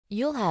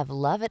You'll have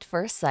love at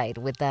first sight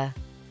with the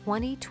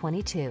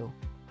 2022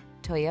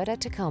 Toyota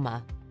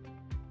Tacoma.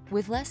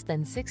 With less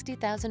than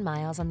 60,000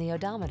 miles on the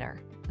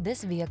odometer,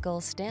 this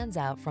vehicle stands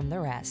out from the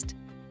rest.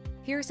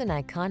 Here's an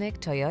iconic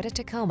Toyota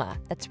Tacoma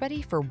that's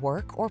ready for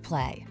work or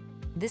play.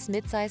 This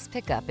midsize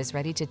pickup is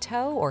ready to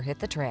tow or hit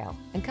the trail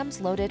and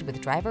comes loaded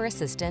with driver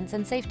assistance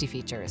and safety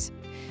features.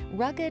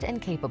 Rugged and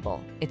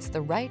capable, it's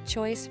the right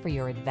choice for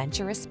your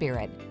adventurous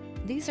spirit.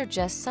 These are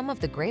just some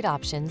of the great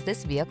options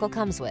this vehicle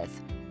comes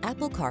with: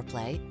 Apple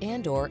CarPlay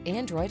and/or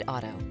Android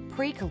Auto,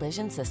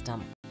 pre-collision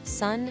system,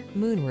 sun,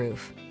 moonroof,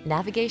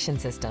 navigation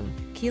system,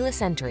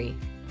 keyless entry,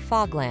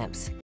 fog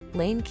lamps,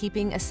 lane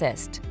keeping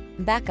assist,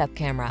 backup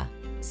camera,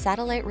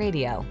 satellite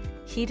radio,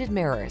 heated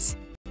mirrors.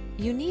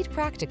 You need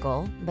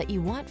practical, but you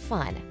want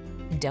fun.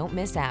 Don't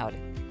miss out.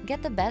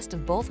 Get the best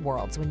of both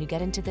worlds when you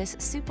get into this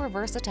super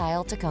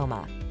versatile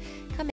Tacoma. Come